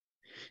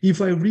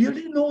 If I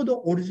really know the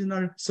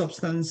original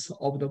substance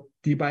of the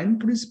divine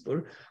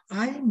principle,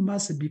 I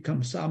must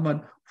become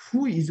someone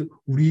who is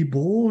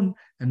reborn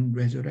and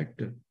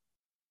resurrected.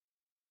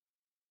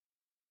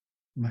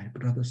 My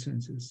brothers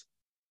and sisters,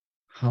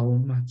 how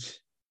much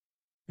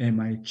am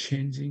I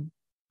changing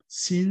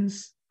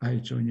since I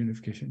joined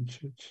Unification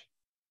Church?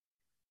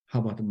 How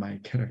about my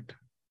character?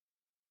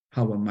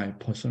 How about my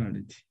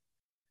personality?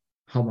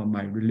 How about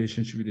my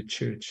relationship with the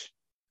church?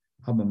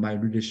 How about my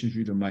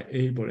relationship with my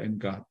Abel and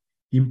God?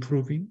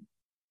 Improving,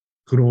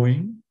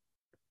 growing,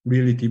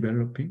 really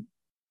developing,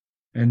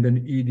 and then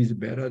it is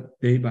better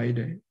day by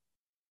day.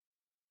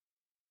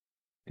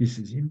 This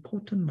is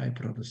important, my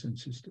brothers and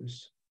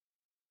sisters.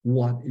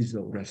 What is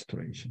the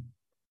restoration?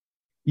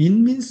 It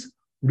means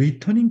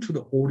returning to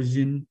the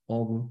origin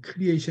of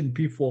creation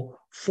before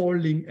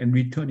falling and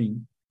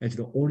returning as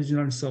the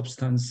original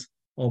substance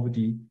of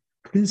the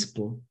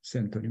principle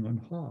centering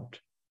on heart.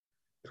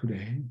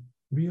 Today,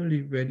 really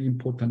very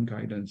important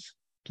guidance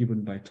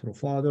given by True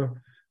Father.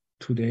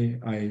 Today,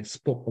 I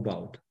spoke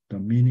about the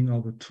meaning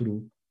of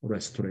true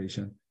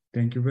restoration.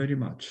 Thank you very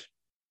much.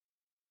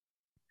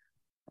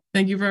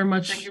 Thank you very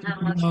much,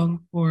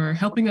 for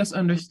helping us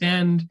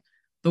understand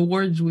the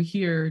words we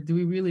hear. Do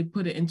we really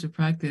put it into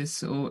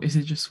practice, or is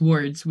it just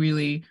words?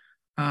 Really,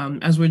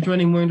 as we're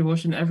joining Morning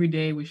Devotion every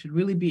day, we should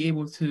really be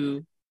able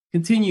to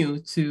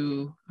continue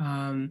to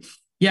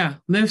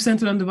live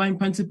centered on divine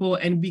principle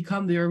and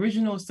become the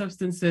original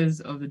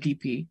substances of the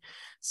DP.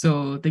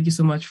 So thank you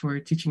so much for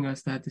teaching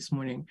us that this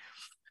morning.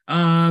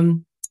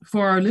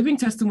 For our living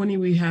testimony,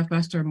 we have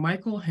Pastor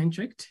Michael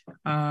Hendrick.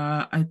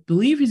 I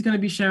believe he's going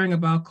to be sharing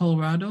about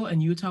Colorado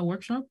and Utah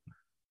workshop.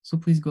 So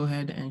please go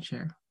ahead and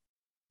share.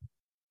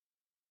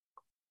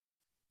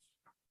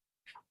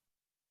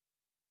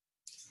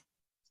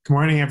 Good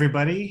morning,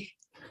 everybody.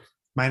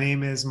 My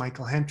name is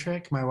Michael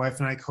Hendrick. My wife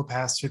and I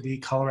co-pastor the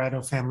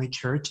Colorado Family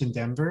Church in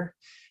Denver.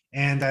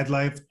 And I'd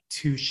like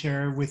to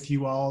share with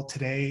you all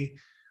today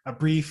a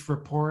brief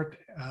report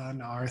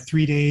on our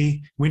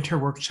 3-day winter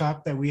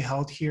workshop that we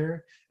held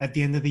here at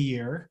the end of the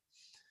year.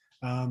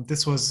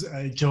 This was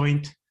a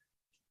joint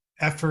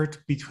effort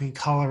between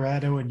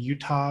Colorado and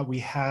Utah. We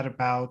had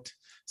about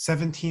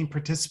 17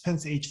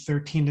 participants aged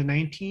 13 to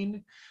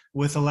 19,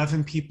 with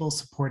 11 people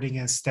supporting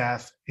as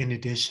staff in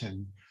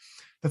addition.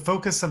 The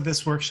focus of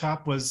this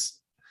workshop was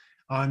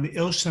on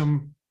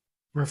Ilsham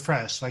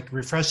Refresh, like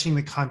refreshing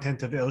the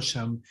content of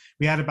Ilsham.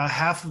 We had about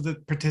half of the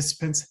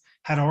participants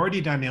had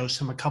already done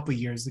Ilsham a couple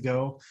years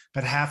ago,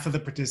 but half of the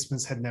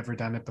participants had never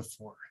done it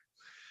before.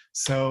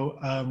 So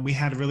we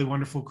had a really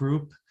wonderful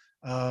group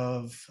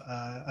of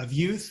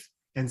youth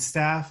and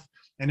staff,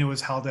 and it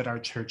was held at our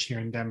church here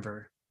in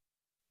Denver.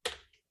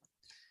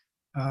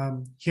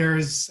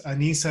 Here's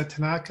Anissa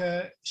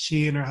Tanaka.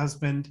 She and her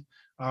husband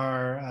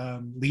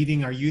are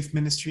leading our youth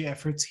ministry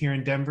efforts here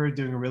in Denver,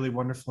 doing a really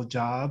wonderful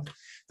job.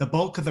 The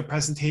bulk of the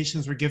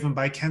presentations were given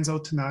by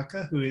Kenzo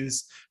Tanaka, who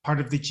is part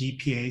of the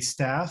GPA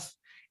staff,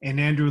 and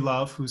Andrew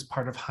Love, who's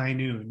part of High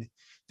Noon.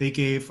 They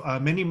gave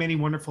many, many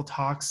wonderful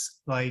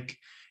talks like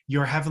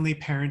Your Heavenly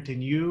Parent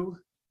in You,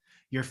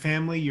 Your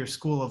Family, Your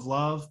School of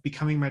Love,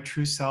 Becoming My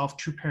True Self,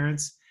 True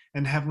Parents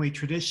and Heavenly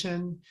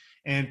Tradition,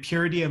 and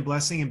Purity and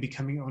Blessing and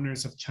Becoming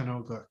Owners of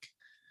Chanoguk.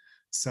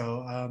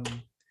 So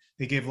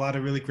they gave a lot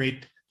of really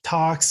great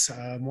talks.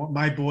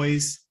 My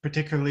boys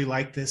particularly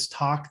liked this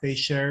talk they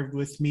shared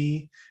with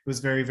me. It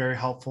was very, very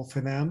helpful for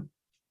them.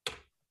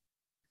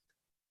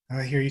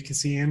 Here you can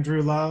see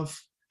Andrew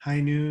Love,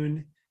 High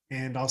Noon,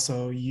 and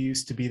also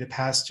used to be the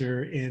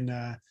pastor in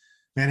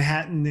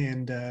Manhattan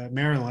and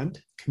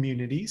Maryland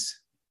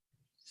communities.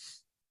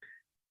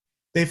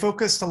 They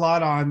focused a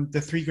lot on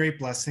the three great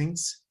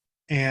blessings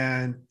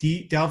and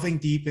delving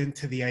deep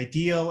into the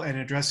ideal and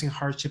addressing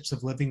hardships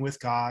of living with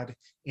God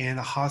in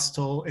a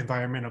hostile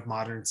environment of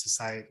modern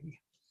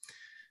society.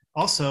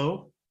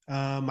 Also,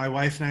 my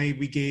wife and I,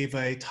 we gave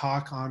a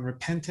talk on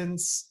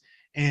repentance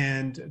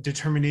and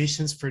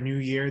determinations for New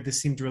Year.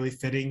 This seemed really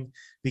fitting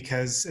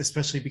because,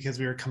 especially because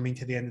we were coming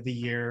to the end of the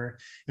year.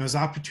 It was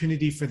an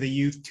opportunity for the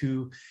youth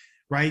to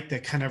write the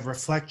kind of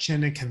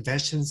reflection and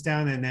confessions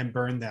down and then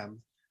burn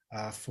them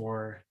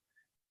for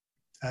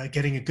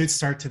getting a good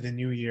start to the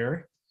new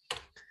year.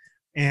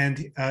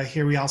 And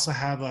here we also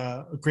have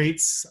a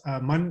great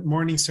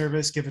morning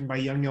service given by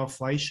Young Yale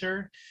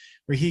Fleischer,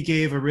 where he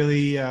gave a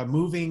really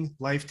moving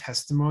life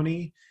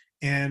testimony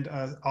and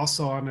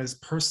also on his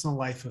personal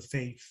life of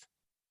faith.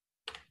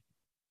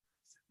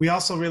 We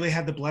also really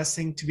had the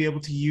blessing to be able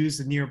to use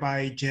the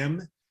nearby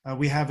gym.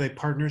 We have a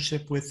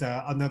partnership with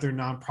another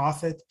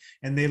nonprofit,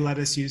 and they let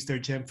us use their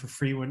gym for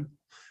free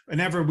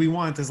whenever we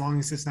want, as long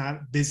as it's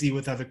not busy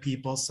with other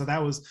people. So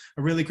that was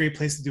a really great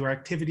place to do our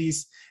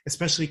activities,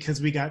 especially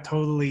because we got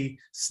totally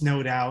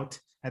snowed out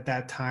at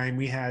that time.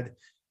 We had,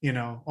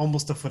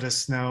 almost a foot of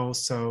snow.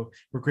 So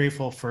we're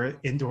grateful for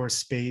indoor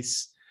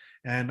space.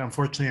 And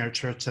unfortunately, our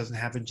church doesn't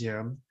have a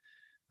gym.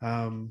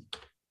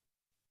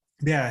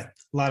 Yeah,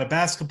 a lot of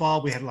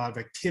basketball. We had a lot of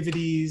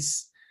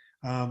activities.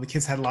 The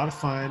kids had a lot of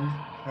fun.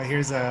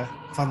 Here's a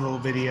fun little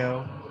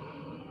video.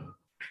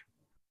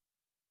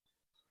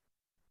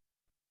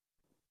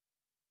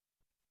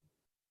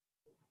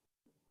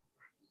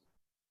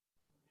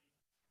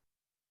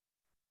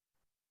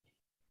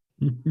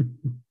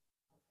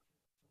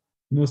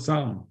 No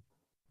sound.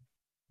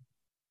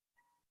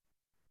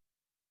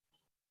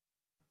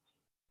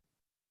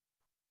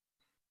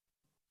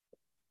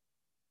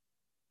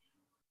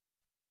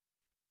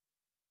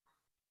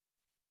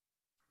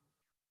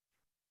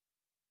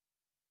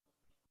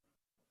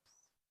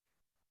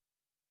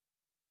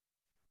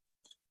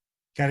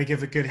 Got to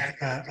give a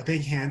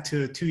big hand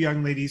to two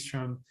young ladies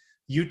from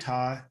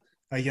Utah,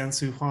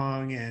 Yansu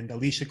Huang and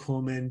Alicia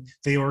Kuhlman.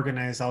 They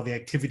organized all the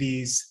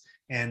activities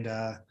and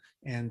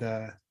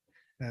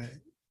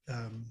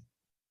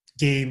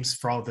games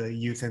for all the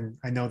youth, and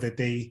I know that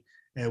it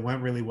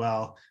went really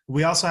well.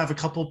 We also have a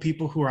couple of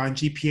people who are on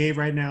GPA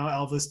right now,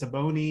 Elvis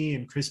Daboni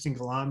and Christian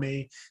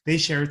Galame. They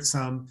shared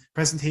some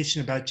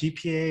presentation about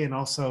GPA, and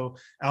also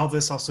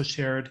Elvis also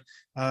shared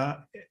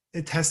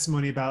a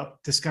testimony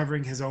about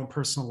discovering his own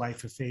personal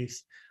life of faith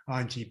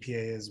on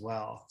GPA as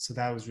well. So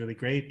that was really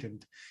great.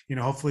 And,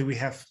 hopefully we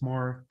have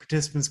more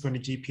participants going to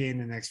GPA in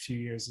the next few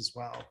years as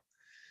well.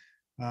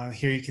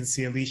 Here you can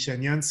see Alicia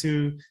and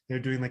Yansu. They're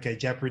doing like a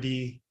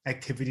Jeopardy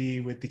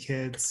activity with the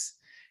kids.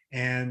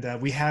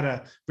 And we had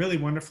a really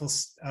wonderful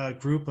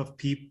group of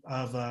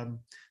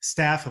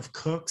staff of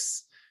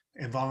cooks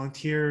and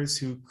volunteers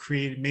who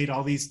made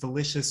all these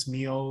delicious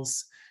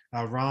meals,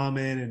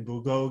 ramen and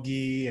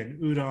bulgogi and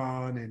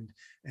udon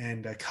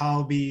and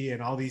kalbi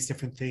and all these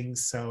different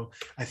things. So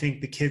I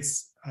think the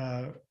kids,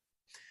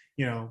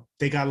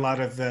 they got a lot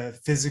of the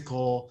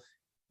physical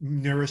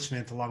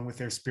nourishment along with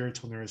their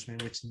spiritual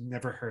nourishment, which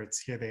never hurts.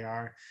 Here they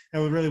are. It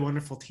was a really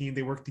wonderful team.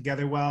 They worked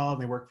together well and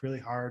they worked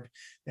really hard.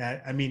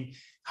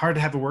 Hard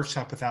to have a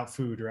workshop without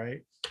food,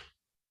 right?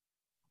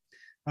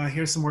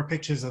 Here's some more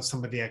pictures of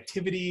some of the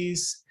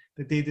activities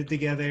that they did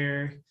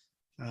together.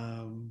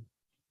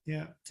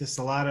 Yeah, just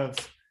a lot of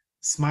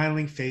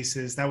smiling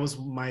faces. That was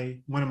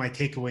one of my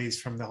takeaways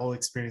from the whole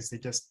experience.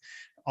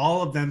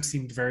 All of them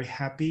seemed very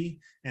happy,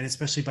 and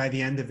especially by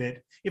the end of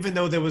it, even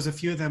though there was a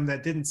few of them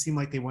that didn't seem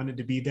like they wanted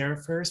to be there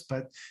at first,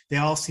 but they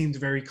all seemed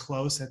very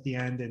close at the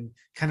end and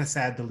kind of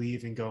sad to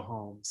leave and go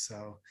home.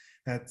 So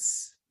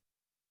that's,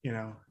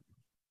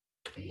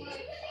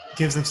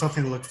 gives them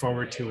something to look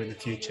forward to in the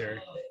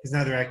future. Here's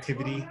another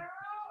activity.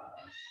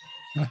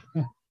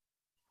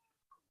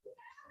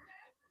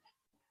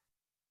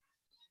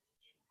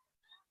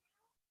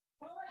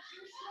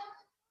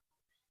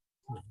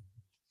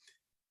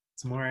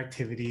 Some more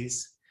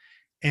activities.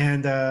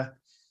 And,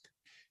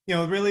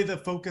 really the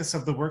focus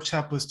of the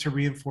workshop was to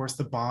reinforce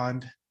the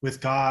bond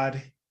with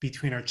God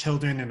between our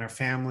children and our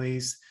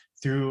families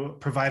through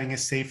providing a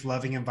safe,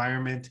 loving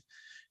environment,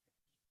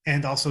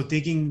 and also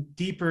digging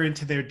deeper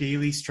into their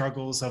daily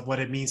struggles of what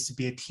it means to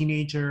be a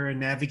teenager and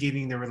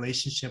navigating their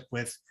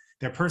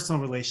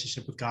personal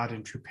relationship with God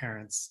and true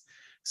parents.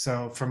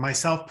 So for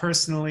myself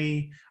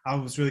personally, I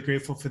was really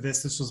grateful for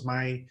this. This was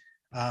my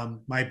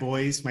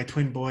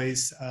twin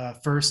boys'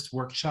 first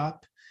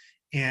workshop,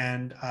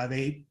 and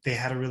they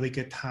had a really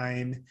good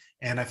time,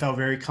 and I felt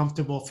very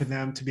comfortable for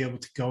them to be able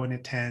to go and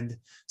attend.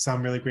 So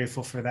I'm really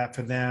grateful for that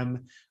for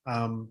them.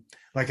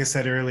 Like I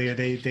said earlier,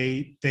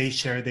 they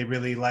shared they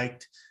really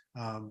liked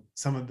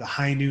some of the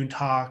high noon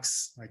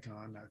talks, like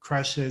on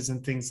crushes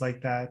and things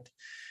like that,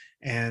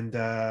 and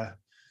I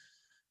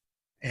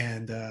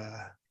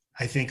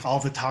think all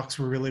the talks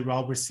were really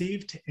well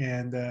received,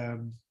 and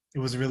it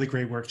was a really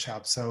great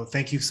workshop. So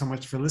thank you so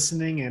much for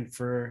listening and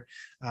for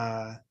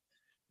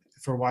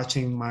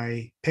watching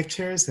my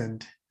pictures,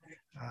 and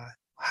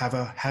have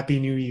a happy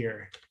new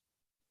year.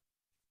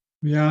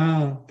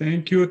 Yeah,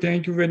 thank you.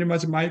 Thank you very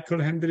much, Michael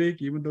Hendrick,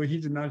 even though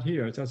he's not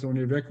here, just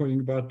only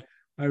recording, but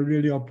I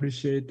really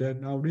appreciate that.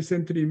 Now,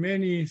 recently,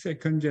 many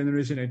second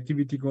generation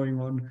activity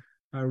going on.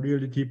 I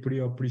really deeply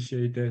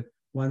appreciate that.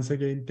 Once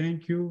again,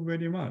 thank you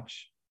very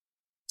much.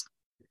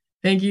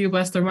 Thank you,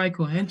 Pastor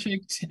Michael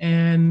Hendrick,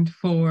 and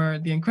for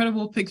the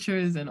incredible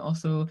pictures and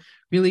also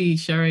really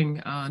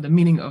sharing the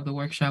meaning of the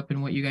workshop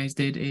and what you guys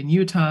did in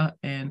Utah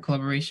and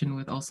collaboration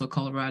with also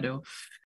Colorado.